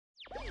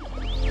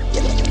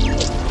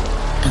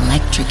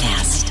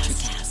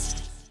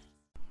Electrocast.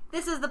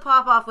 This is the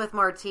Pop Off with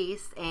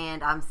Martise,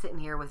 and I'm sitting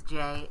here with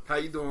Jay. How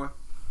you doing?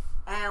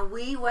 And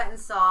we went and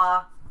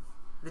saw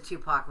the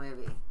Tupac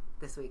movie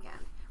this weekend,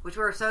 which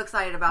we were so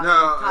excited about.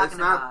 No,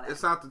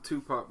 it's not the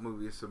Tupac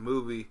movie. It's a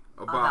movie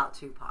about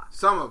Tupac.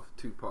 Some of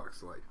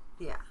Tupac's life.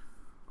 Yeah.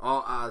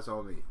 All eyes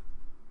on me.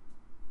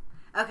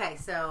 Okay,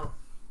 so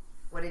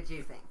what did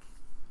you think?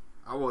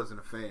 I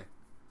wasn't a fan.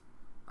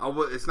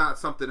 It's not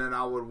something that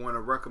I would want to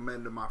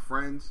recommend to my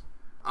friends.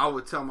 I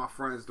would tell my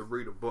friends to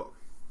read a book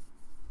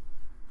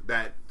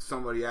that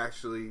somebody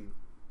actually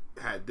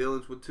had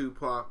dealings with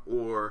Tupac,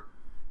 or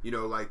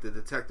like the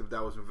detective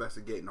that was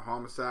investigating the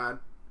homicide.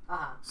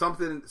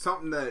 Something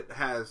that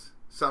has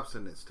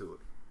substance to it.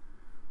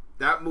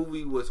 That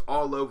movie was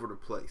all over the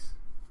place.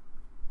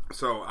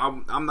 So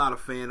I'm not a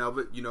fan of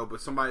it,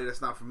 but somebody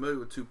that's not familiar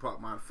with Tupac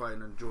might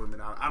find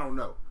enjoyment out. I don't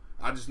know.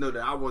 I just know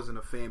that I wasn't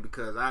a fan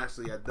because I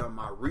actually had done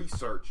my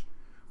research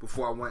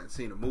before I went and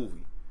seen a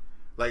movie.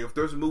 Like, if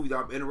there's a movie that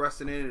I'm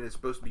interested in and it's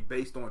supposed to be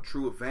based on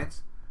true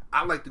events,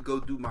 I like to go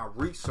do my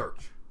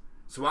research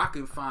so I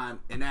can find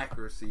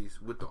inaccuracies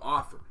with the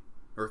author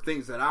or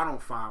things that I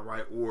don't find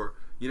right, or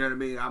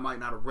I might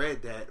not have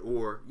read that,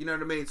 or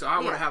so I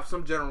want to have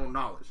some general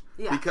knowledge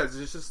because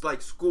it's just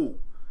like school.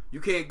 You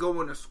can't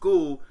go into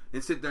school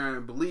and sit there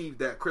and believe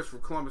that Christopher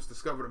Columbus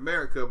discovered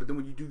America, but then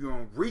when you do your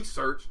own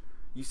research,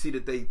 you see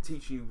that they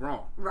teach you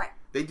wrong. Right.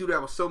 They do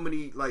that with so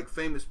many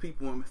famous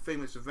people and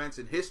famous events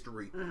in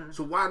history. Mm-hmm.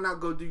 So why not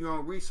go do your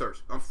own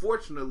research?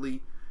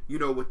 Unfortunately,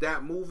 with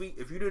that movie,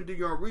 if you didn't do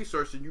your own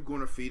research, then you're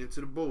going to feed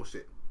into the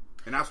bullshit.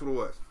 And that's what it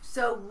was.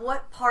 So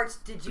what parts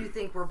did you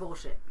think were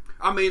bullshit?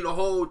 I mean, the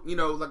whole,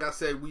 like I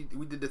said, we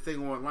did the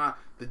thing online,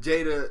 the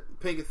Jada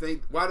Pinkett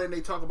thing. Why didn't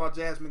they talk about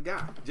Jasmine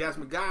Guy?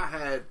 Jasmine Guy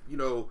had,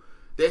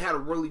 they had a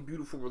really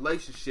beautiful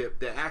relationship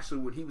that actually,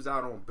 when he was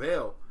out on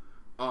bail,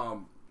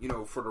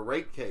 for the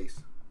rape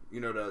case,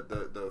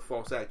 the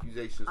false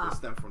accusations that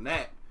stem from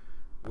that,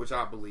 which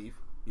I believe,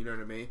 you know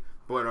what I mean?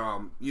 But,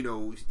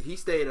 he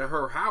stayed at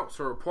her house,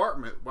 her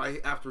apartment, right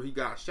after he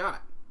got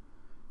shot.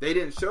 They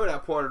didn't show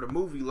that part of the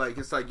movie.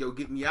 It's like, yo,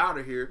 get me out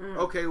of here.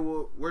 Okay,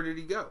 well, where did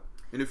he go?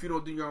 And if you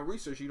don't do your own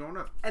research, you don't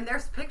know. And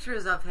there's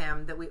pictures of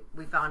him that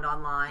we found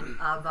online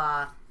of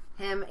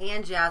him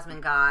and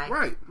Jasmine Guy,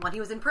 right, when he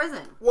was in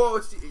prison.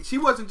 Well, she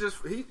wasn't just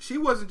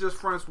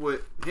friends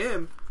with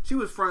him. She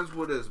was friends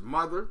with his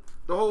mother,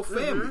 the whole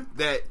family.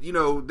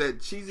 Mm-hmm.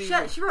 That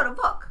she wrote a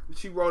book.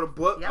 She wrote a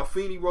book. Yep.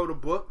 Afeni wrote a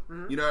book.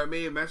 Mm-hmm. You know what I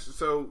mean?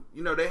 So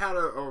they had a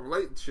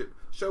relationship.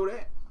 Show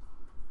that.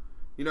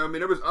 You know what I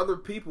mean? There was other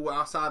people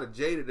outside of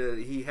Jada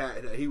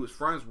that he was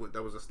friends with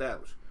that was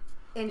established.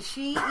 And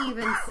she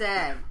even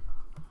said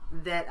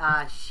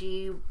that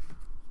she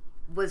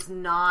was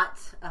not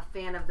a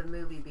fan of the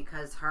movie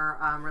because her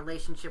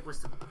relationship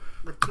with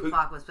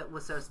Tupac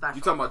was so special.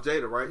 You talking about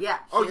Jada, right? Yeah.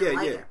 Oh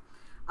yeah.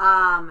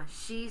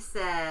 She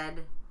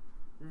said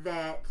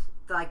that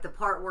the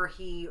part where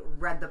he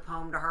read the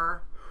poem to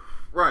her,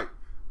 right?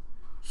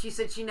 She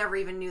said she never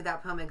even knew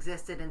that poem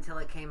existed until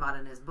it came out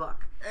in his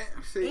book.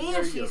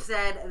 And she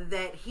said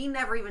that he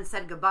never even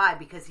said goodbye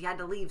because he had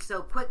to leave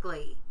so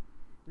quickly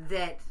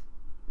that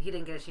he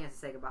didn't get a chance to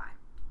say goodbye.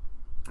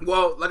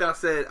 Well, like I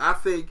said, I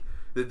think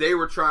that they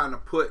were trying to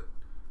put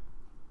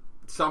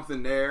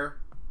something there,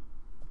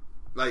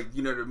 what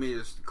I mean,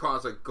 just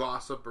cause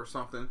gossip or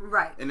something.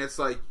 Right. And it's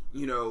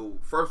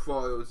first of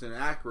all, it was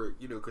inaccurate,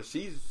 because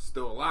she's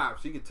still alive.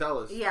 She could tell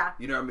us. Yeah.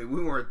 You know what I mean?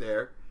 We weren't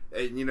there.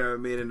 And you know what I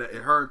mean? And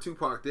her and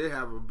Tupac did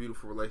have a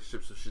beautiful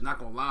relationship, so she's not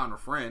going to lie on her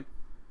friend.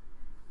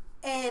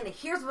 And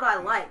here's what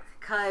I liked,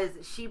 because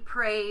she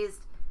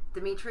praised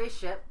Demetrius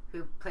Shipp,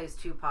 who plays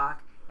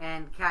Tupac,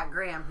 and Kat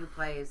Graham, who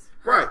plays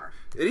her. Right.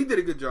 And he did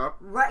a good job.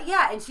 Right,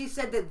 yeah. And she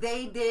said that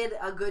they did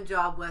a good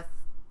job with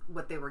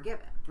what they were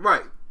given.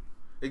 Right.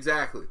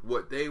 Exactly.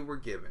 What they were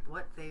given.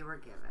 What they were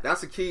given.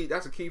 That's a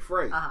key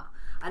phrase. Uh-huh.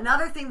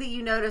 Another thing that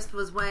you noticed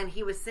was when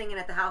he was singing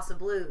at the House of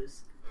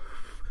Blues.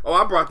 Oh,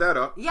 I brought that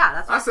up. Yeah,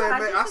 that's what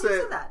I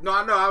said. That. No,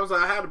 I know.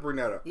 I had to bring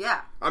that up.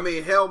 Yeah. I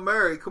mean, Hail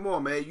Mary, come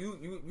on, man.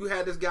 You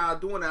had this guy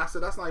doing that. I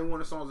said, that's not even one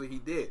of the songs that he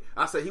did.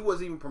 I said, he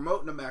wasn't even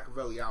promoting the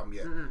Machiavelli album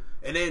yet. Mm-hmm.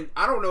 And then,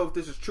 I don't know if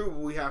this is true, but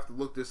we have to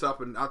look this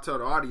up, and I'll tell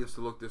the audience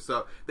to look this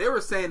up. They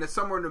were saying that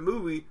somewhere in the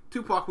movie,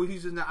 Tupac was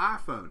using the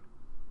iPhone.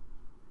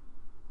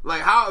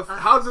 How's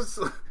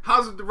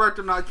the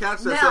director not catch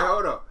that? Say,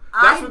 hold up.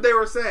 That's what they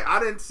were saying. I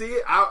didn't see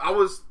it.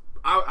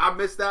 I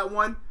missed that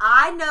one.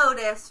 I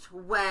noticed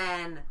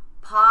when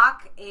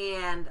Pac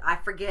and I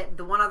forget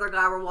the one other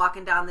guy were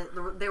walking down.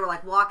 They were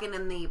walking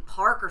in the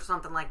park or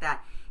something like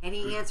that, and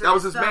he answered. That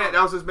was his man.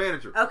 That was his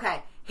manager.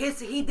 Okay,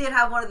 he did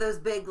have one of those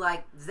big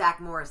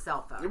Zach Morris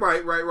cell phones.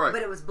 Right.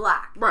 But it was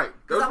black. Right.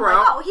 Because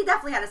I'm he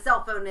definitely had a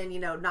cell phone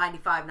in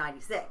 95,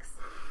 96.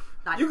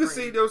 You can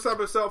see those type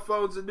of cell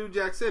phones in New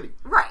Jack City.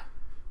 Right.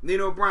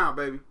 Nino Brown,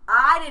 baby.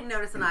 I didn't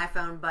notice an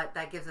iPhone, but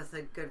that gives us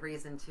a good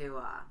reason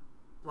to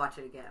watch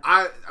it again.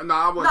 I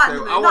wouldn't say.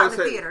 Not in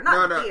the theater.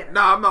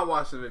 No, I'm not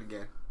watching it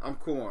again. I'm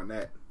cool on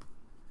that.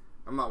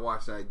 I'm not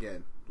watching that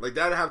again. Like,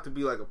 that'd have to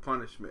be like a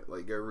punishment.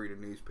 Like, go read a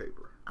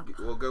newspaper.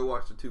 Well, go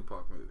watch the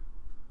Tupac movie.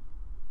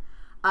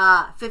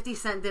 50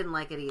 Cent didn't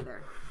like it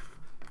either.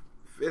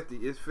 50.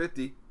 It's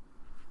 50.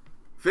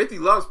 50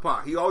 loves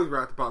Pac. He always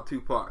rapped about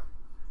Tupac.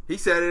 He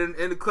said it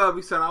in the club.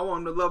 He said, I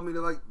want them to love me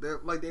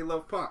like they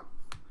love Pac.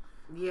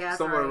 Yeah, that's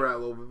somewhere right. around a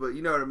little bit, but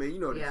you know what I mean. You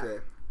know what he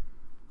said.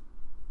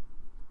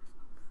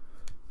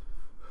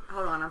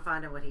 Hold on, I'm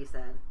finding what he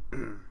said.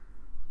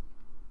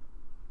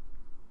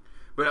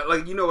 But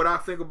like, you know what I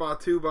think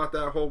about too about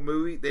that whole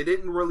movie? They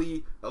didn't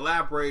really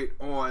elaborate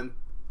on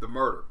the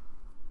murder,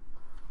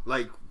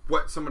 like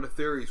what some of the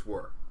theories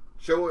were.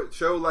 Show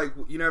like,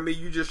 you know what I mean.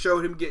 You just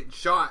showed him getting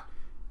shot,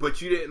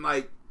 but you didn't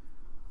like,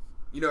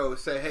 you know,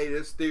 say, hey,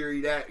 this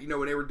theory that, you know,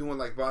 when they were doing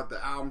like about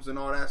the albums and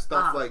all that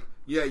stuff. Like,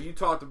 yeah, you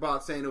talked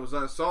about saying it was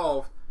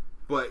unsolved,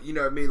 but you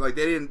know what I mean. Like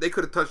they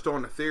could have touched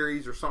on the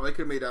theories or something. They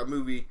could have made that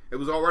movie. It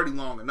was already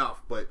long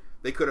enough, but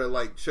they could have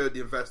like showed the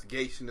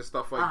investigation and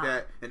stuff like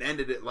that and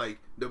ended it like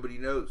nobody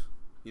knows.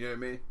 You know what I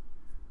mean?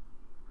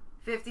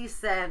 50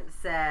 Cent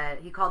said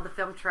he called the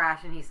film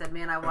trash, and he said,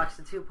 "Man, I watched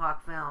the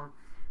Tupac film.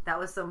 That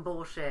was some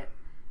bullshit.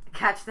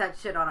 Catch that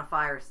shit on a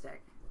fire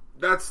stick."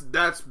 That's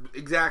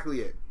exactly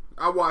it.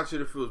 I watched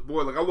it if it was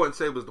boring. Like, I wouldn't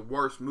say it was the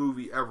worst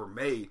movie ever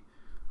made.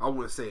 I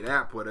wouldn't say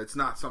that, but it's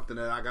not something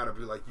that I gotta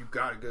be like, you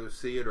gotta go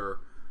see it, or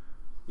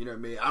you know what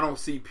I mean. I don't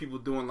see people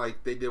doing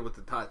like they did with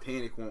the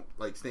Titanic, won't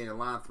like staying in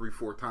line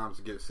 3-4 times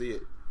to get to see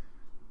it.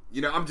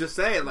 You know, I'm just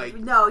saying, like,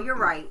 no, you're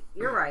right.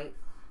 You're right.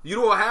 You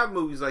don't have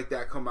movies like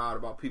that come out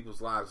about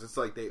people's lives. It's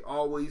like they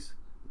always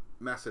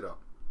mess it up.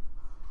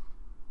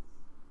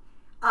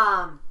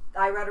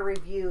 I read a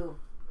review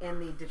in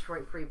the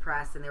Detroit Free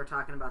Press, and they were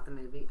talking about the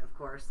movie, of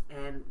course,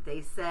 and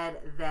they said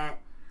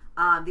that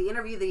the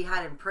interview that he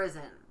had in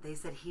prison, they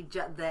said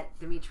that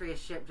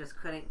Demetrius Shipp just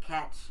couldn't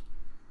catch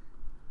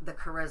the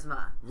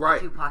charisma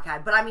that Tupac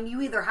had. But I mean,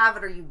 you either have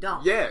it or you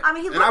don't. Yeah, I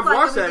mean, he looked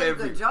like he did a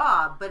good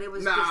job, but it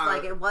was just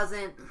like it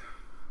wasn't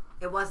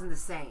the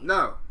same.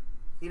 No,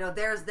 you know,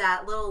 there's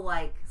that little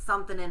like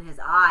something in his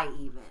eye,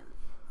 even.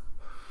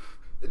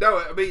 No,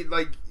 I mean,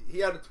 like he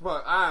had a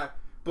Tupac eye.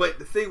 But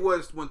the thing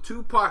was, when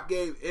Tupac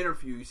gave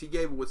interviews, he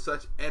gave it with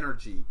such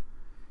energy.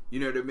 You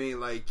know what I mean?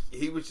 Like,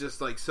 he was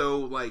just like so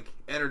like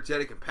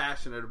energetic and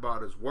passionate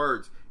about his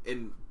words,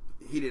 and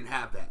he didn't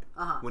have that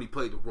when he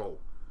played the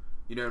role.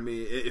 You know what I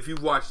mean? If you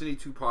watched any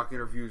Tupac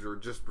interviews or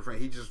just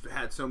he just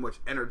had so much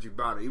energy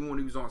about it, even when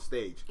he was on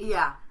stage.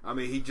 Yeah. I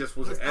mean, he just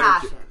was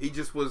he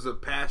just was a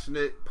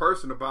passionate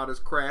person about his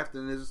craft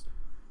and his,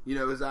 you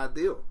know, his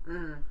ideal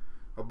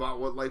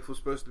about what life was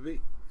supposed to be.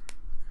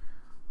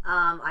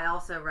 I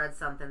also read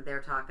something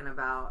they're talking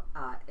about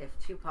if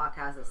Tupac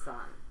has a son.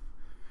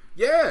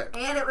 Yeah.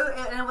 And it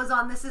was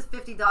on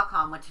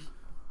thisis50.com, which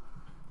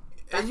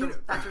that's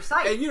your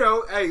site. And you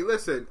know, hey,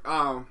 listen,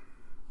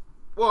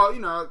 well, you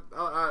know,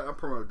 I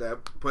promoted that,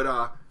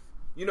 but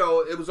you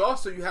know, it was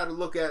also, you had to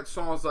look at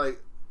songs like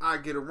I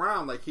Get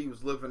Around, like he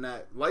was living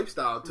that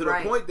lifestyle to the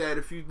point that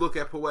if you look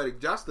at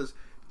Poetic Justice,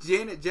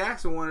 Janet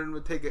Jackson wanted him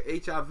to take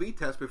an HIV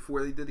test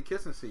before they did the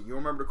kissing scene. You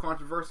remember the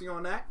controversy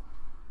on that?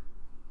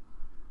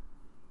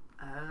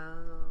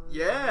 Oh,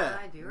 yeah,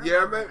 I do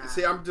remember that.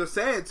 See, I'm just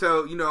saying.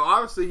 So, you know,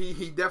 obviously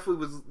he definitely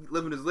was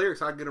living his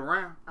lyrics. I Get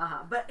Around.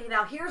 But you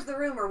know, here's the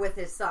rumor with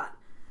his son.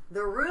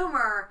 The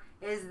rumor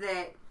is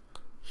that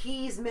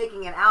he's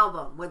making an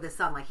album with his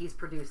son, like he's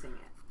producing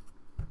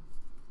it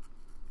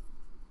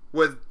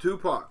with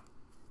Tupac.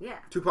 Yeah,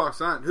 Tupac's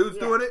son. Who's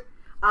doing it?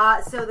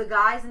 So the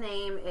guy's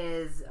name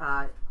is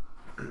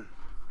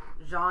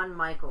John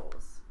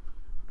Michaels.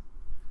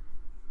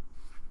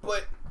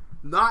 But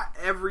not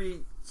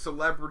every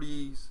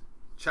celebrity's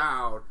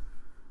child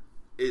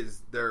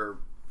is their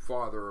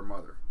father or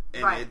mother,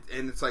 and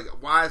it's like,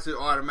 why is it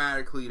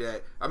automatically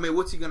that? I mean,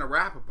 what's he gonna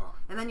rap about?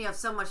 And then you have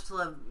so much to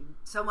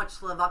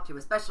live up to,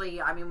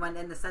 especially, I mean, when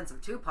in the sense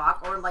of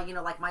Tupac or like, you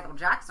know, like Michael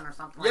Jackson or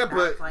something. Yeah, like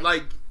that. but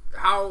like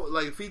how,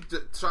 like if he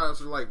tries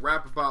to like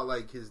rap about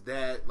like his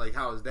dad, like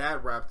how his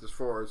dad rapped as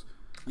far as,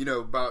 you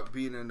know, about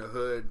being in the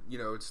hood, you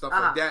know, and stuff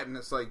like that, and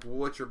it's like, well,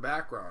 what's your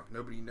background?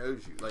 Nobody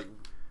knows you. Like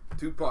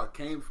Tupac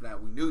came from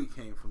that. We knew he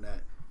came from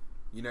that.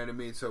 You know what I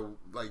mean? So,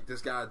 like,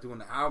 this guy doing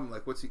the album,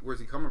 like, where's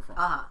he coming from?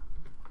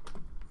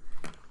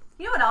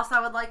 You know what else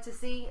I would like to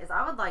see? Is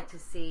I would like to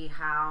see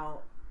how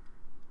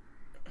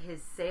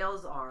his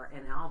sales are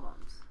in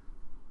albums.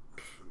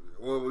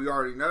 Well, we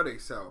already know they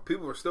sell.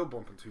 People are still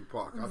bumping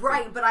Tupac.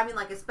 Right, but I mean,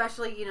 like,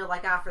 especially, you know,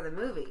 like, after the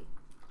movie.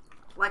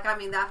 Like, I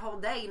mean, that whole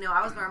day, you know,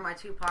 I was wearing my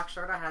Tupac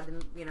shirt. I had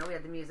the, you know, we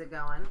had the music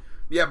going.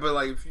 Yeah, but,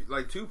 like,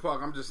 like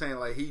Tupac, I'm just saying,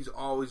 like, he's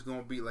always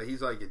going to be, like,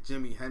 he's like a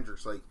Jimi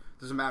Hendrix, like,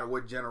 doesn't matter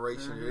what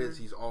generation it is,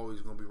 he's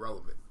always going to be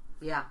relevant.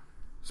 Yeah.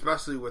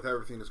 Especially with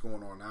everything that's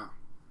going on now.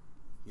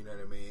 You know what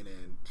I mean?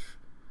 And,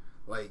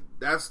 like,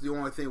 that's the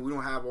only thing. We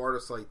don't have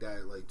artists like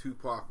that. Like,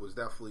 Tupac was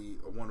definitely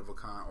a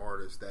one-of-a-kind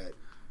artist that,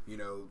 you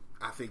know,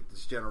 I think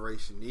this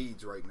generation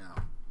needs right now.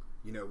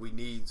 You know, we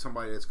need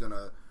somebody that's going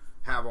to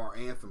have our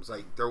anthems.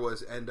 Like, there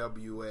was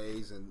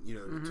NWAs and, you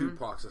know, the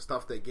Tupacs and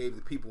stuff that gave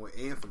the people an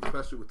anthem,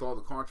 especially with all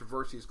the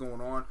controversies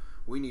going on.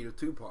 We need a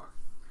Tupac.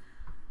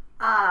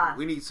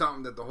 We need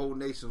something that the whole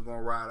nation's going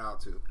to ride out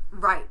to.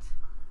 Right.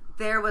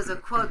 There was a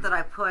quote that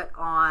I put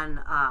on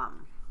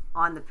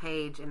the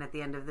page, and at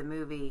the end of the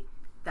movie,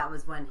 that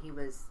was when he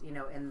was,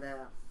 in the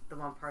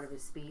one part of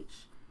his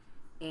speech.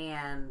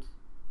 And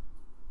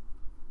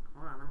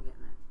hold on, I'm getting it.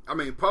 I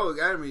mean, Public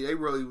Enemy, they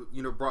really,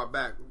 brought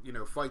back,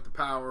 Fight the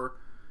Power,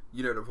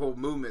 the whole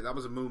movement. That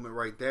was a movement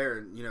right there.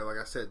 And, like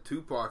I said,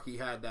 Tupac, he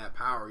had that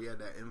power. He had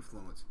that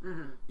influence.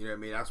 Mm-hmm. You know what I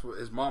mean? That's what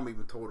his mom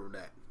even told him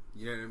that.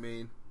 You know what I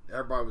mean?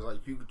 Everybody was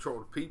like, you control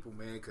the people,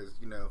 man, because,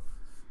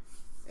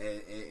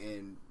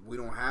 and we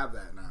don't have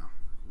that now.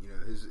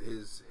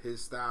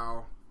 His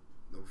style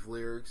of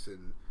lyrics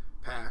and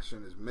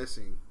passion is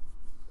missing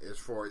as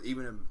far as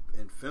even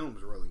in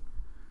films, really.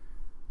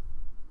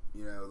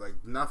 Like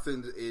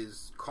nothing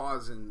is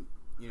causing,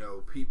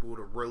 people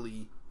to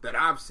really, that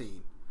I've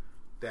seen,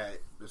 that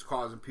is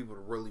causing people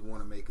to really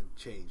want to make a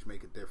change,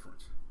 make a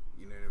difference.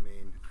 You know what I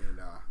mean? And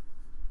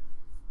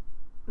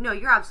no,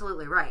 you're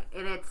absolutely right.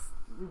 And it's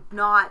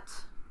not,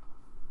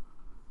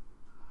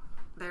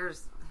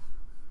 there's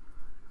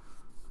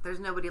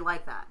nobody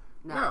like that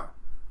now. No.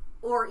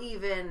 Or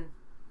even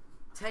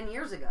 10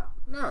 years ago.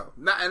 No.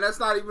 And that's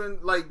not even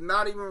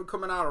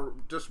coming out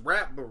of just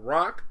rap, but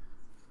rock.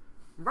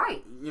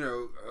 Right.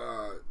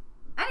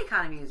 Any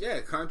kind of music.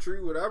 Yeah,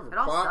 country, whatever. It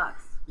all pop.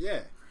 sucks.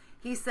 Yeah.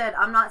 He said,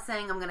 I'm not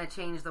saying I'm going to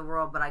change the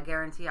world, but I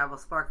guarantee I will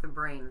spark the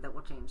brain that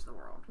will change the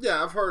world.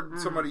 Yeah, I've heard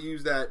somebody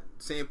use that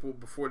sample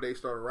before they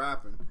started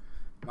rapping.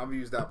 I've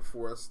used that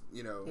before. That's,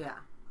 Yeah.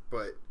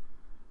 But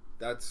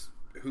that's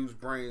whose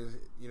brains,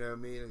 you know what I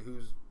mean?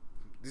 And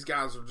these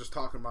guys are just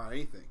talking about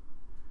anything.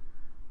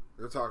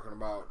 They're talking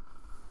about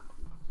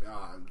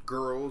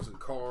girls and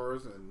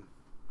cars and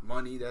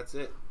money. That's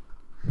it.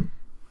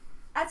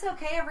 That's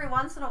okay every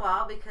once in a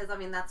while because,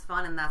 that's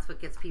fun and that's what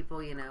gets people,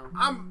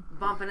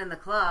 bumping in the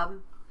club.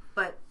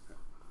 But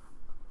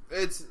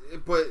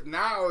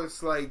now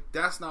it's like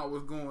that's not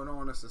what's going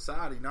on in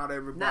society. Not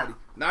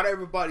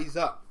everybody's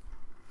up.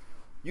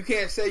 You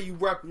can't say you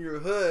repping your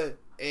hood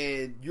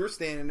and you're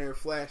standing there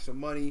flashing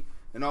money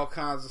and all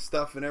kinds of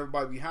stuff and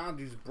everybody behind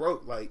you's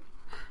broke. Like,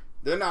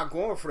 they're not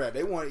going for that.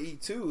 They want to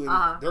eat too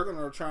and they're going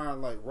to try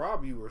and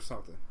rob you or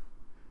something.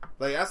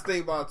 Like, that's the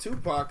thing about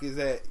Tupac is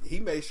that he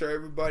made sure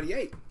everybody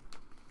ate.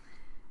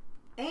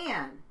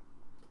 And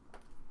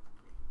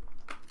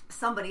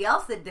somebody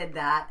else that did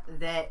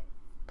that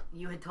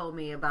you had told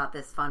me about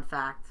this fun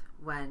fact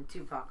when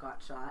Tupac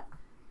got shot.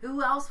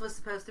 Who else was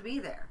supposed to be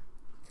there?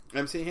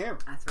 MC Hammer.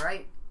 That's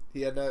right.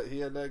 He had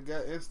that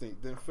gut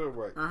instinct. Didn't feel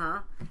right.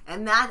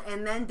 And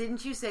then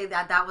didn't you say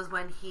that was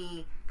when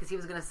because he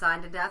was going to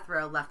sign to Death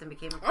Row, left and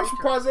became a preacher? I'm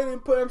surprised they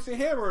didn't put MC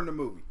Hammer in the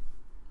movie.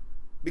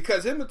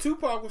 Because him and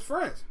Tupac was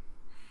friends.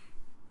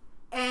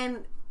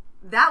 And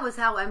that was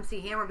how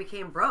MC Hammer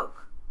became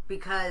broke.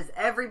 Because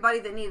everybody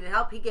that needed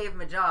help, he gave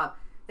him a job.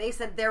 They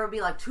said there would be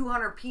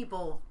 200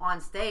 people on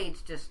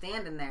stage just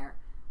standing there.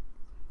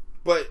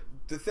 But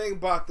the thing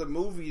about the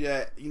movie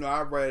that,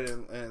 I read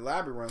in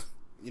Labyrinth,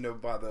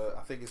 by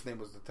I think his name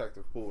was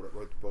Detective Poole that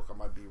wrote the book. I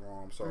might be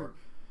wrong. I'm sorry.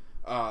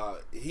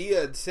 He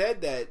had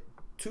said that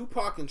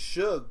Tupac and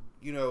Suge,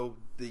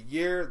 the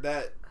year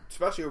that,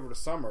 especially over the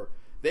summer,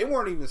 they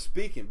weren't even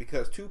speaking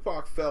because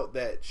Tupac felt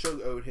that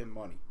Suge owed him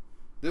money.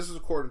 This is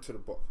according to the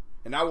book.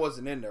 And I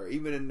wasn't in there.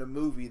 Even in the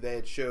movie, they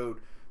had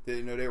showed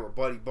that, they were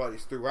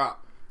buddies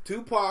throughout.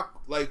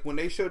 Tupac, when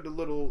they showed the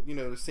little,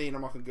 the scene,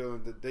 I'm not going to go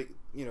into,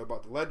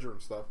 about the ledger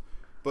and stuff,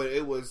 but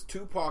it was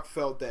Tupac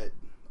felt that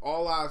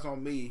All Eyes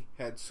on Me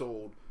had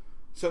sold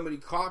so many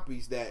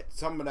copies that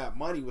some of that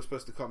money was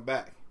supposed to come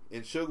back.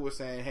 And Suge was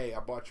saying, hey,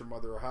 I bought your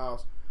mother a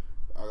house,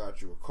 I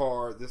got you a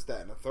car, this, that,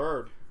 and the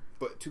third.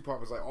 But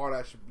Tupac was like, all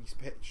that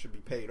should be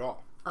paid off.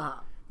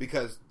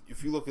 Because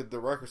if you look at the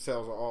record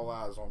sales of All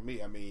Eyes on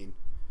Me,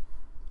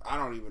 I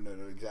don't even know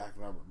the exact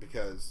number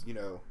because,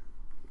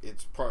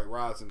 it's probably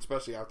rising,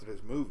 especially after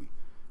this movie.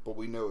 But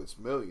we know it's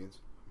millions,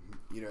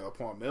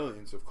 upon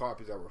millions of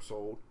copies that were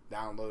sold,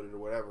 downloaded or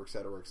whatever, et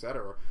cetera, et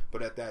cetera.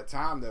 But at that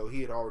time, though, he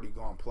had already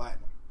gone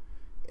platinum.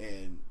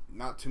 And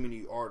not too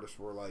many artists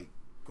were,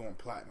 going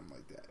platinum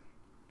like that.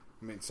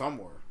 Some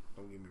were,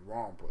 don't get me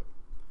wrong, but,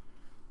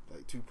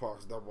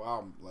 Tupac's double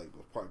album, was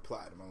probably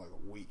platinum in,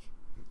 a week.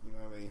 You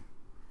know what I mean?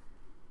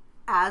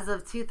 As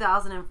of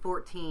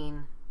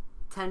 2014,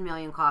 10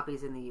 million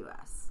copies in the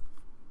U.S.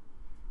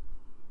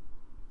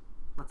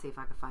 Let's see if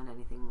I can find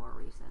anything more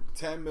recent.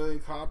 10 million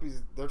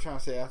copies? They're trying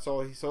to say that's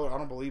all he sold? I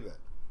don't believe that.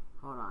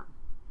 Hold on.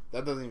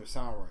 That doesn't even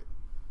sound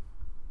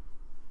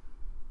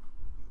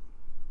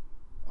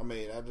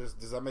right.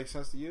 Does that make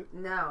sense to you?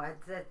 No,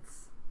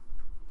 it's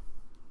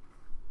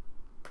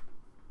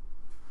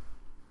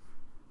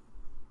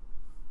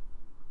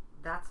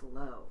that's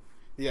low.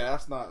 Yeah,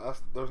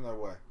 there's no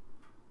way.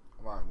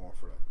 I'm not going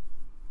for that.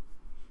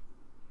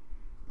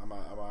 I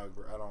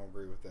don't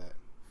agree with that.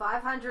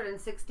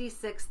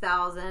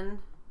 566,000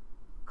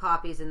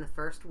 copies in the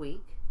first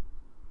week.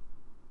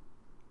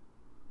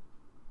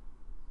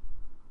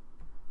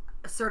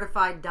 A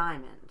certified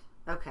diamond.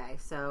 Okay,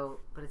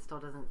 but it still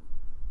doesn't.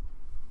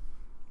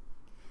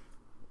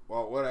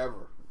 well,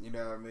 whatever. You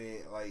know what I mean?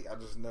 Like, I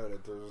just know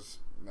that there's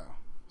no.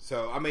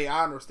 So, I mean,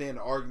 I understand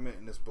the argument,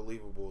 and it's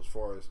believable as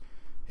far as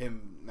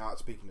him not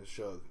speaking to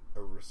Suge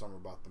over the summer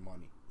about the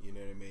money. You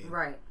know what I mean?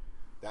 Right.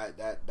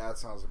 That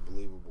sounds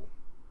believable.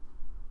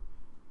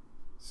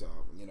 So,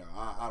 you know,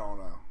 I don't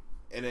know.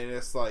 And then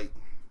it's like,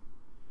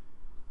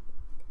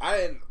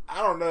 I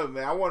don't know,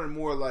 man. I wanted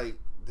more, like,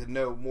 to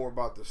know more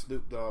about the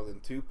Snoop Dogg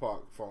and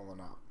Tupac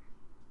falling out.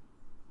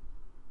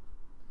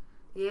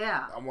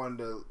 Yeah. I wanted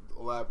to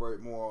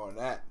elaborate more on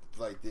that.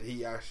 Like, did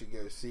he actually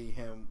go see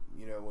him,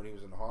 you know, when he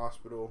was in the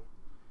hospital?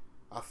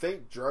 I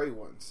think Dre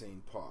went and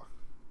seen Pac.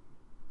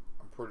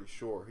 I'm pretty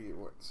sure he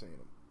went and seen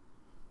him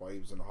while he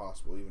was in the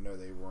hospital, even though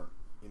they weren't,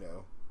 you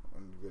know,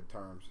 on good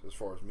terms as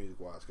far as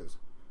music-wise, because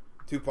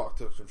Tupac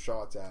took some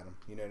shots at him,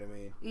 you know what I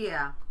mean?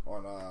 Yeah.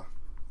 On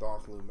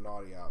Donk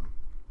Illuminati album.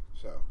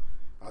 So,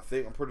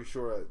 I'm pretty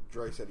sure that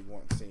Dre said he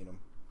went and seen him,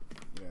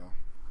 you know.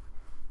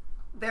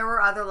 There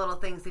were other little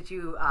things that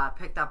you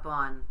picked up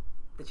on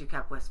that you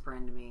kept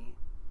whispering to me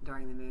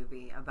during the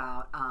movie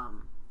about,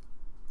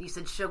 you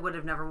said Suge would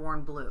have never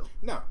worn blue.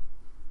 No.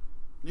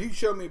 You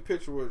showed me a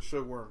picture with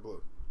Suge wearing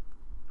blue.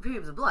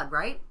 Phoebes of Blood,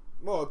 right?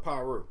 Well, it's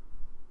Pyru.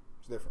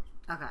 It's different.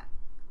 Okay.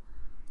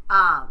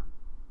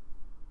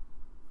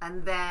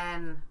 And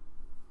then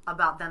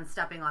about them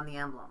stepping on the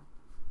emblem.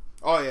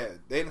 Oh yeah,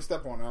 they didn't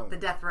step on the emblem. The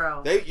Death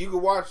Row. You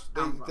could watch.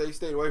 They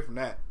stayed away from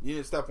that. You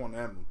didn't step on the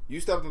emblem. You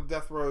stepped on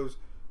Death Row's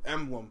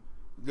emblem.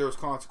 There was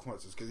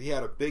consequences because he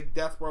had a big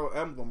Death Row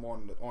emblem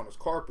on his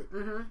carpet,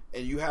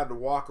 and you had to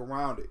walk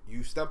around it.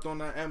 You stepped on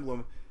that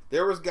emblem.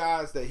 There was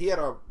guys that he had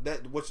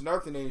which another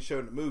thing they didn't show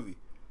in the movie.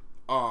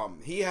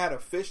 He had a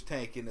fish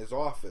tank in his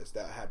office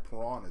that had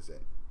piranhas in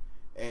it.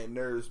 And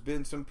there's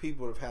been some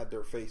people that have had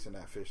their face in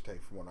that fish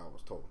tank from what I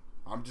was told.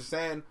 I'm just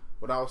saying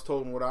what I was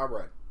told and what I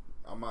read.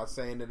 I'm not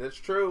saying that it's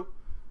true.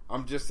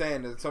 I'm just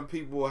saying that some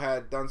people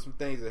had done some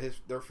things that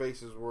their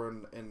faces were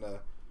in the,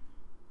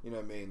 you know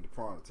what I mean, the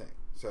piranha tank.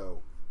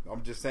 So,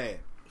 I'm just saying.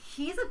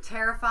 He's a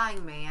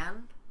terrifying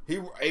man. He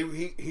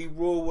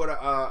ruled with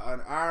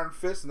an iron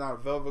fist, not a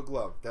velvet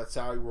glove. That's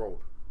how he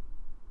rolled.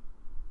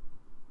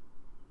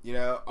 You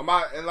know,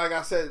 and like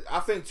I said, I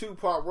think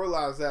Tupac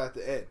realized that at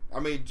the end. I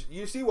mean,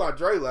 you see why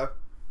Dre left.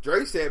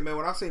 Dre said, man,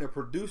 when I seen a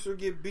producer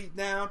get beat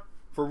down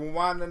for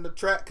rewinding the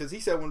track, because he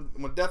said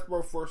when Death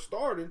Row first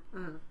started,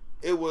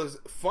 it was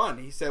fun.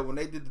 He said when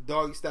they did the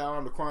Doggy Style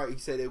on the Chronic, he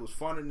said it was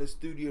fun in the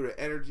studio, the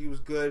energy was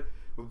good,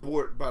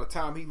 but by the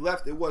time he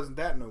left, it wasn't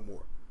that no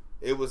more.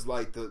 It was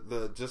like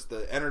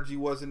the energy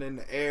wasn't in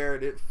the air, it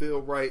didn't feel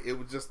right. It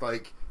was just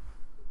like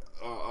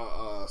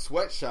a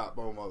sweatshop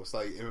almost.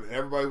 Like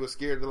everybody was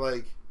scared to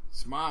like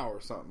smile or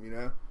something, you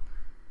know?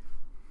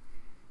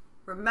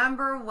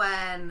 Remember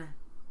when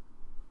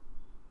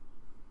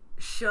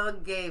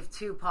Suge gave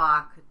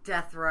Tupac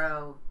Death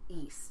Row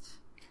East?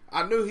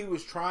 I knew he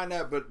was trying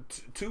that, but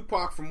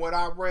Tupac, from what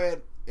I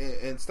read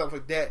and stuff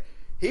like that,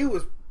 he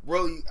was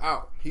really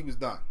out. He was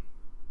done.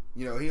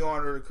 You know, he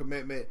honored a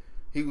commitment.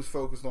 He was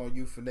focused on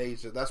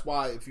euthanasia. That's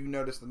why, if you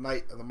notice the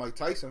night of the Mike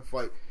Tyson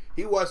fight,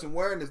 he wasn't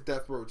wearing his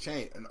Death Row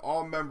chain, and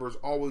all members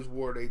always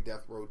wore their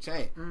Death Row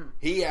chain.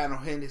 He had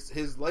on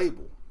his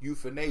label,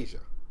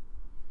 euthanasia.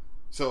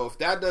 So if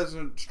that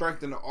doesn't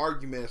strengthen the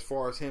argument as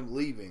far as him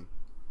leaving,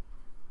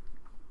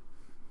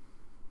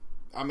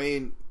 I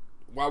mean,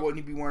 why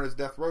wouldn't he be wearing his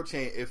Death Row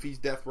chain if he's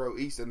Death Row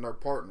East and they're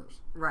partners?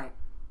 Right.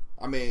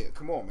 I mean,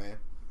 come on, man.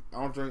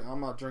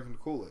 I'm not drinking the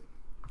Kool-Aid.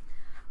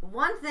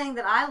 One thing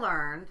that I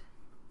learned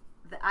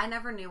that I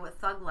never knew what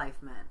thug life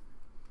meant.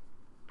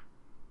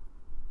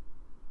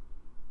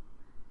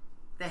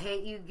 The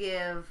hate you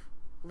give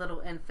little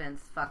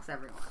infants fucks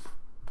everyone.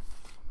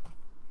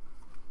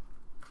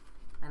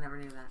 I never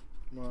knew that.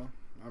 Well,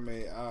 I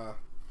mean,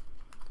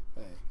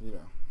 hey, you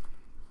know,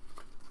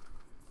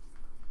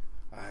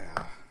 I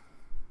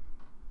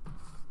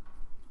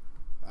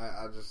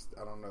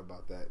don't know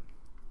about that.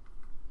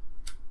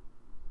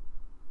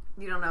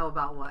 You don't know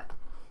about what?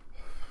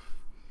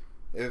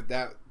 If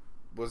that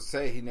was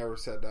he never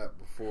said that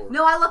before.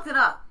 No, I looked it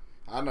up.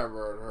 I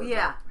never heard that.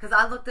 Yeah, because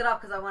I looked it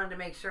up because I wanted to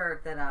make sure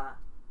that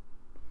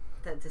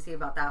to see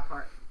about that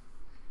part.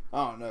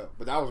 I don't know,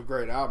 but that was a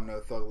great album,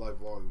 though. Thug Life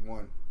Volume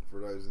 1, for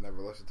those that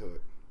never listened to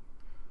it.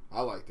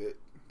 I liked it.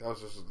 That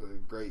was just a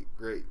great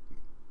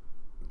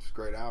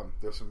album.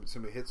 There's some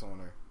many hits on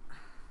there.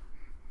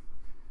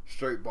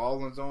 Straight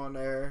Ballin's on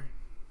there.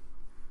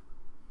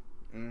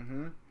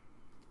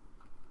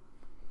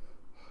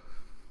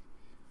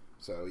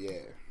 So, yeah.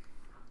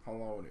 How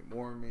long would it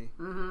more me?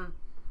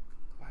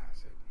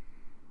 Classic.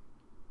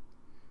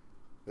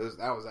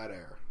 That was that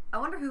era. I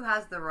wonder who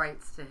has the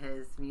rights to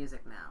his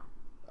music now.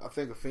 I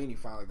think Afeni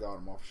finally got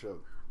him off Suge.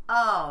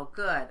 Oh,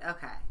 good.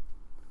 Okay.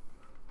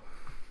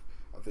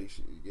 I think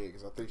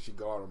she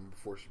got him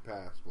before she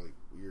passed, like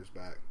years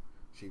back.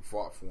 She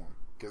fought for him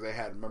because they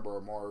had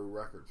Amaru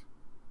Records.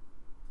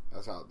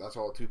 That's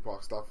all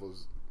Tupac stuff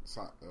was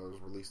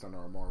released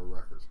under Amaru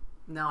Records.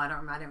 No, I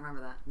didn't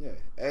remember that. Yeah,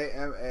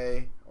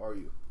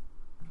 AMARU.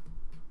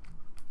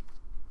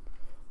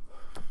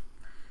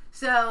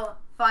 So,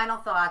 final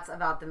thoughts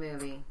about the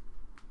movie.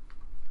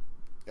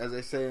 As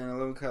they say in a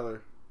living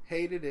color,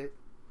 hated it.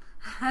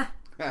 I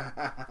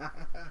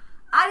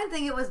didn't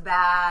think it was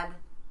bad.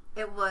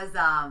 It was,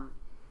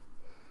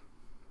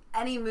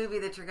 any movie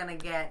that you're going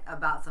to get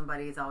about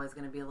somebody is always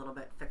going to be a little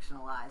bit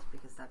fictionalized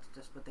because that's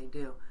just what they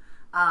do.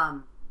 I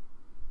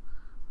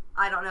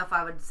don't know if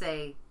I would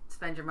say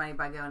spend your money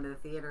by going to the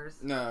theaters.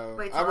 No.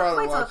 Wait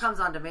till it comes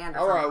on demand or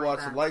something I'd rather watch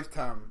like a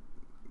Lifetime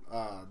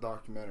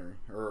documentary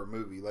or a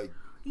movie. Like,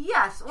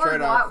 yes, or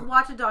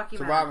watch a documentary.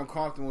 Surviving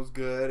Compton was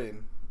good,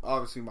 and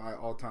obviously my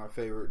all-time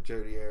favorite,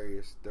 Jodi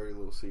Arias, Dirty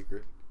Little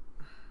Secret.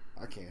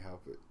 I can't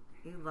help it.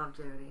 You love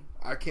Jodi.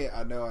 I can't.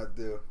 I know I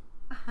do.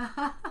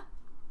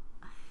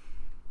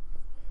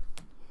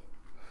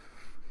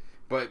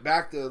 But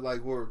back to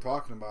like what we were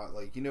talking about,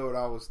 like, you know what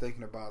I was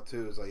thinking about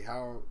too is like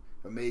how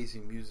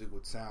amazing music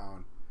would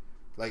sound.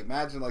 Like,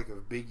 imagine like if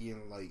Biggie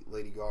and like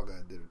Lady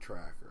Gaga did a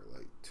track, or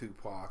like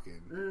Tupac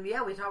and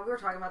yeah, we were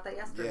talking about that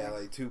yesterday. Yeah,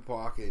 like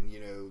Tupac and,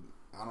 you know,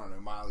 I don't know,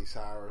 Miley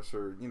Cyrus,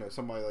 or, you know,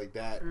 somebody like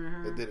that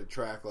that did a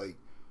track, like,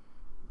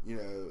 you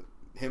know,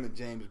 him and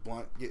James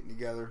Blunt getting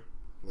together.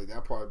 Like,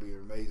 that'd probably be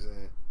an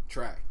amazing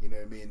track, you know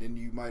what I mean? And then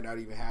you might not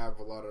even have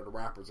a lot of the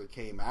rappers that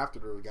came after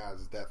the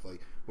guys' death.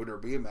 Like, would there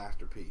be a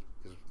Master P?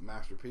 Because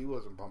Master P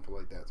wasn't bumping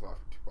like that until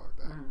after Tupac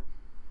died.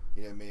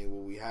 You know what I mean?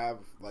 Well, we have,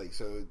 like,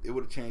 so it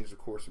would have changed the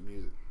course of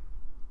music.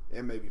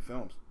 And maybe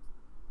films.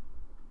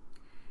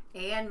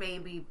 And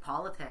maybe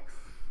politics.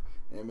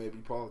 I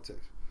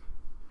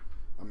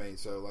mean,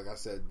 so like I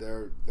said,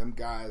 them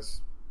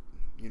guys,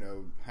 you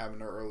know, having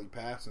their early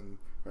passing,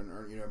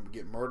 or, you know,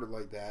 getting murdered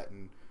like that,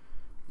 and,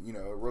 you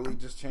know, it really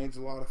just changed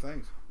a lot of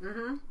things.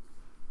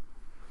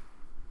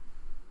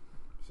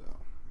 So,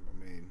 I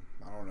mean,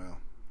 I don't know.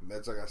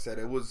 That's, like I said,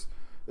 it was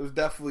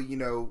definitely, you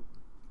know,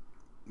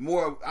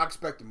 more. I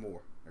expected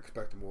more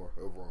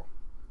overall.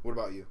 What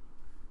about you?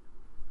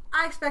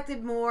 I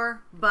expected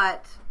more,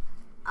 but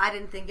I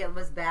didn't think it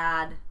was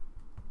bad.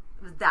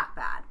 It was that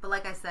bad. But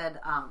like I said,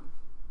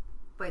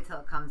 wait till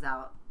it comes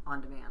out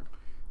on demand.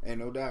 Ain't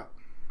no doubt.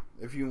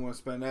 If you want to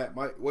spend that,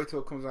 wait till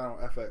it comes out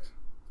on FX.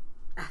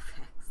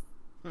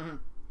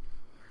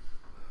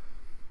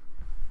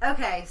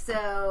 Okay,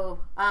 so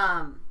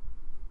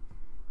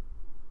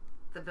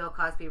the Bill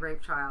Cosby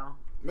rape trial.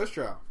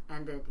 Mistrial.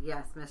 Ended.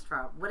 Yes,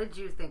 mistrial. What did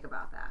you think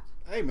about that?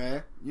 Hey,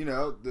 man, you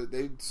know,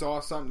 they saw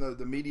something that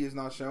the media is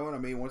not showing. I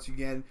mean, once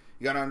again,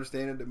 you got to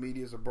understand that the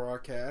media is a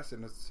broadcast,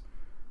 and it's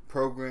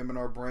programming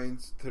our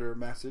brains to their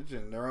message,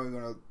 and they're only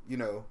going to, you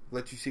know,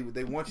 let you see what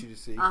they want you to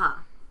see.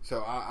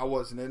 So I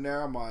wasn't in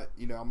there. I'm not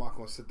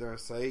going to sit there and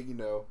say, you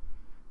know,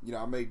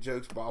 I made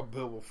jokes about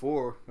Bill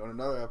before on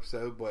another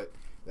episode, but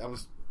that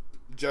was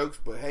jokes.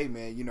 But hey,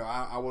 man, you know,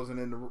 I wasn't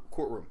in the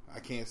courtroom. I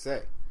can't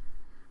say.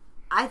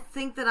 I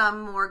think that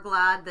I'm more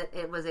glad that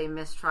it was a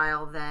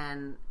mistrial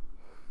than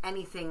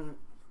anything.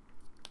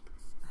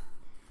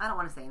 I don't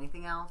want to say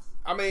anything else.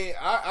 I mean,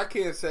 I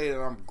can't say that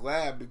I'm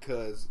glad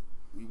because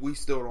we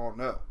still don't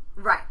know.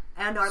 Right.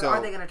 And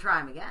are they going to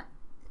try him again?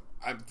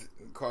 It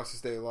costs the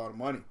state a lot of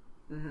money.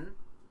 You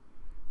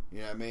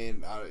know what I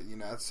mean? You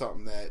know, that's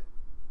something that's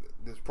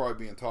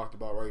probably being talked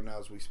about right now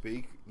as we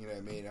speak. You know what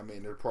I mean? I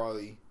mean, there's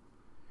probably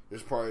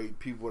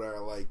people that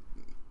are like,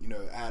 you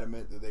know,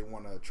 adamant that they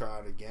want to try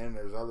it again.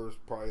 There's others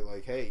probably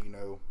like, hey, you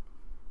know,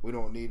 we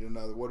don't need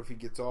another. What if he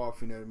gets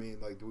off? You know what I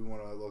mean? Like, do we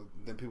want to look?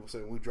 Then people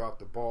say we dropped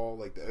the ball,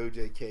 like the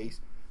OJ case.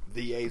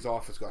 VA's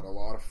office got a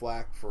lot of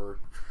flack for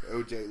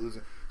OJ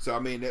losing. So, I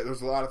mean,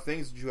 there's a lot of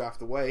things that you have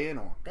to weigh in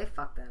on. They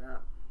fucked that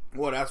up.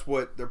 Well, that's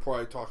what they're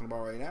probably talking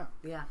about right now.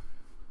 Yeah.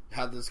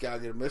 How did this guy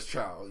get a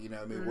mistrial? You know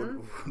what I mean?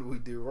 What did we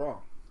do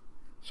wrong?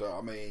 So,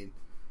 I mean,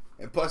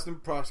 and plus, them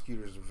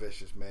prosecutors are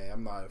vicious, man.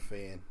 I'm not a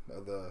fan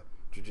of the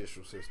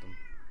judicial system.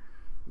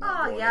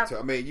 Yeah.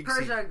 I mean, you can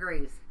Persia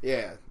agrees.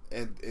 Yeah,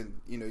 and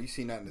you know, you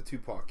seen that in the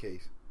Tupac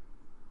case.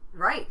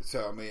 Right.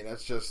 So, I mean,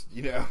 that's just,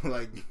 you know,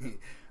 like,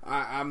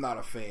 I'm not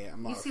a fan.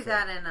 I'm not. You see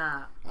that in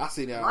I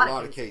see that in a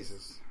lot of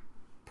cases.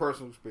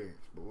 Personal experience,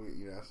 but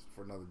you know, that's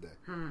for another day.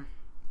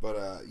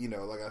 But you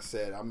know, like I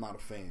said, I'm not a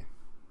fan.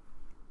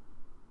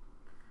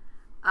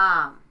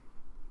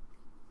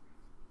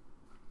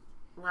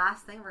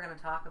 Last thing we're going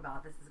to talk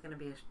about. This is going to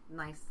be a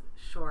nice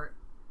short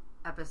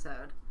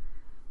episode.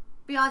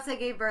 Beyonce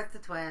gave birth to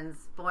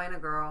twins, boy and a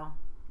girl.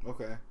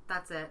 Okay.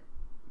 That's it.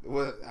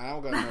 Well, I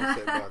don't got nothing to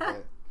say about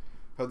that.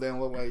 Hope they don't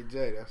look like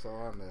Jay. That's all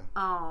I know.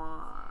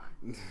 Aww.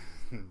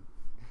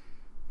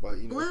 But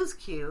you know, Blue's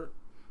cute.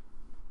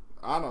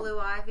 I don't. Blue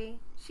Ivy,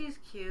 she's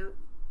cute.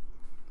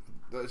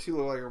 Does she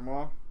look like her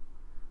mom?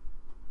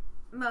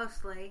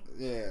 Mostly.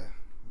 Yeah.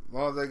 As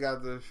long as they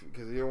got the,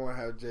 because you don't want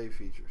to have Jay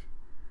features.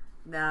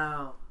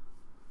 No.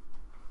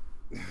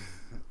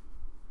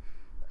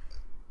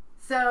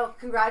 So,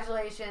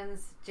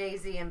 congratulations,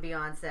 Jay-Z and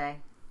Beyonce.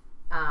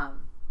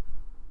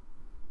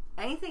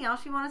 Anything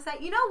else you want to say?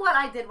 You know what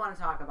I did want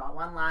to talk about?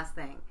 One last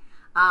thing.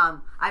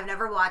 I've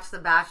never watched The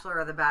Bachelor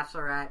or The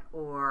Bachelorette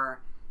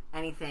or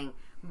anything,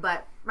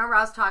 But remember,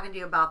 I was talking to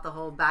you about the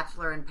whole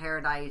Bachelor in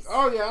Paradise.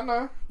 Oh, yeah, I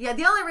know. Yeah,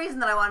 the only reason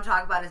that I want to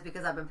talk about it is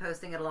because I've been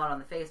posting it a lot on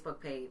the Facebook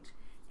page.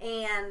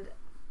 And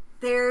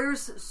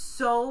there's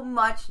so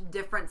much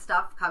different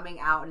stuff coming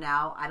out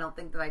now. I don't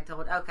think that I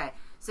told... Okay,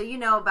 so you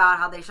know about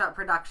how they shut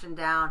production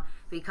down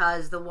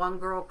because the one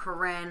girl,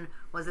 Corinne,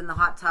 was in the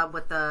hot tub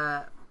with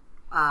the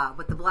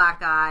black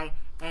guy,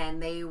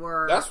 and they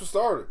were... That's what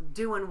started.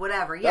 Doing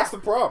whatever. Yeah. That's the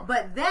problem.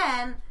 But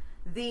then,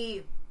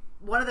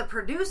 one of the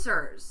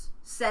producers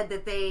said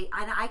that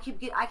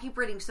I keep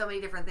reading so many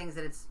different things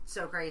that it's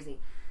so crazy.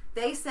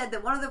 They said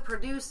that one of the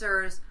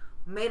producers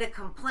made a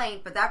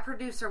complaint, but that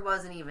producer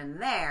wasn't even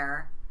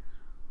there.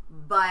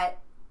 But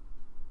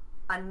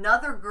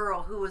another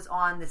girl who was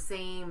on the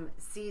same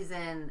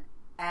season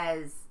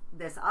as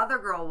this other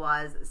girl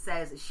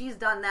says she's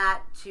done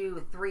that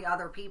to 3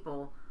 other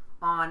people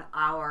on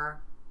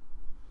our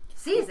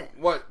season.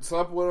 What,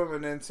 slept with them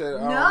and then said,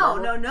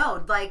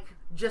 No. Like,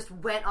 just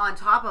went on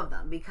top of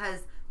them because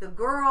the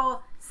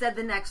girl said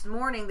the next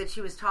morning that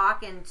she was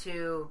talking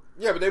to...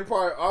 Yeah, but they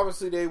probably...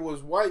 Obviously, they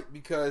was white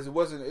because it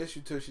wasn't an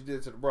issue till she did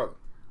it to the brother.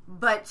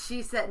 But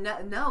she said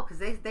no, because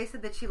they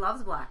said that she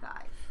loves black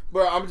guys.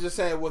 But I'm just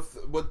saying with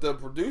the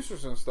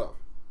producers and stuff.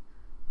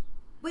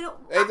 We don't...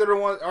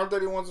 Aren't they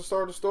the ones that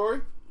started the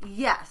story?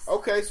 Yes.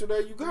 Okay, so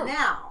there you go.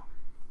 Now,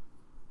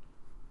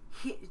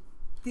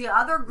 the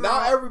other girl...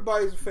 Not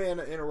everybody's a fan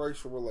of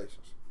interracial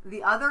relations.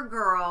 The other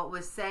girl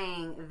was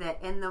saying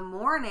that in the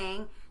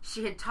morning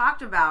she had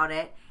talked about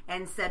it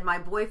and said, my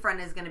boyfriend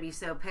is going to be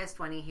so pissed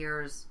when he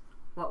hears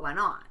what went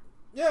on.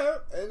 Yeah,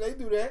 and they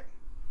do that.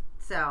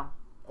 So...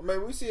 I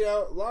mean, we see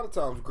that a lot of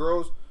times.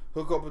 Girls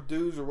hook up with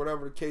dudes or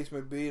whatever the case may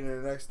be, and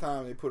then the next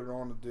time they put it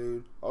on the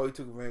dude. Oh, he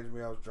took advantage of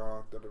me. I was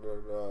drunk. Da, da, da,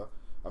 da.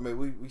 I mean,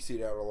 we see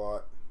that a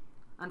lot.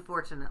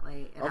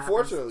 Unfortunately, it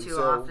happens too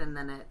often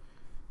than it...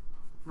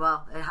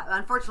 Well,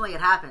 unfortunately,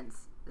 it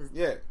happens. Is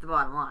the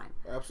bottom line.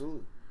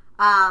 Absolutely.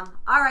 All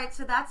right,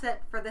 so that's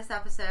it for this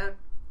episode.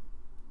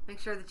 Make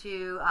sure that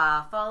you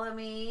follow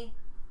me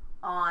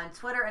on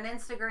Twitter and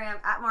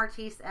Instagram at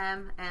Martise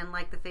M, and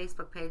like the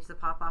Facebook page, The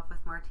Pop Off with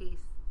Martise.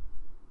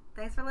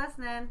 Thanks for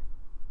listening.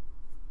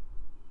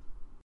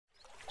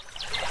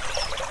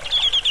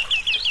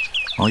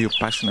 Are you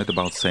passionate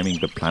about saving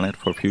the planet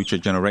for future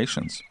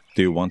generations?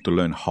 Do you want to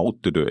learn how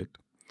to do it?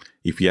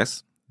 If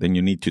yes, then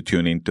you need to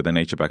tune in to the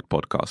Nature Backed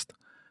podcast.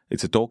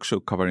 It's a talk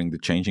show covering the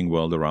changing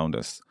world around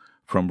us,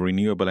 from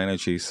renewable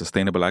energy,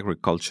 sustainable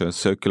agriculture,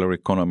 circular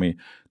economy,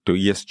 to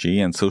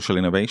ESG and social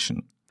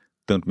innovation.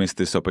 Don't miss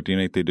this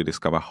opportunity to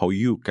discover how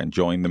you can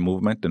join the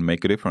movement and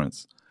make a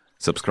difference.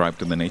 Subscribe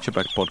to the Nature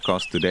Backed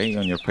podcast today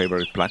on your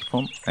favorite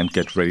platform and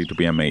get ready to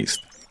be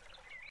amazed.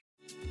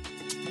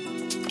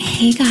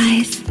 Hey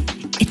guys,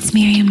 it's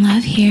Miriam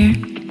Love here,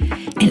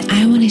 and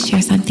I want to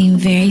share something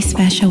very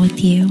special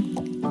with you.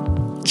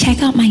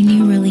 Check out my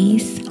new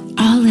release,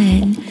 All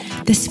In,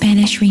 the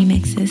Spanish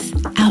remixes,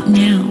 out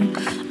now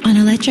on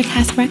Electric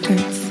House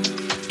Records.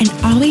 And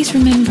always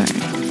remember,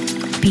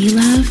 be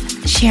love,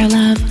 share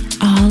love,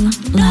 all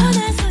love.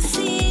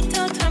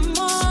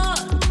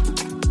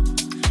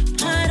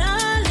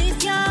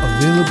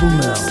 Available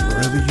now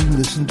wherever you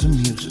listen to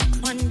music.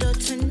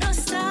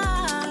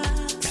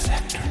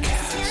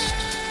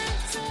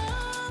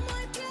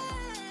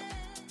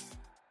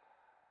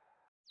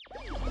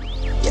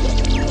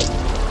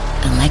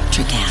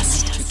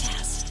 Electricast.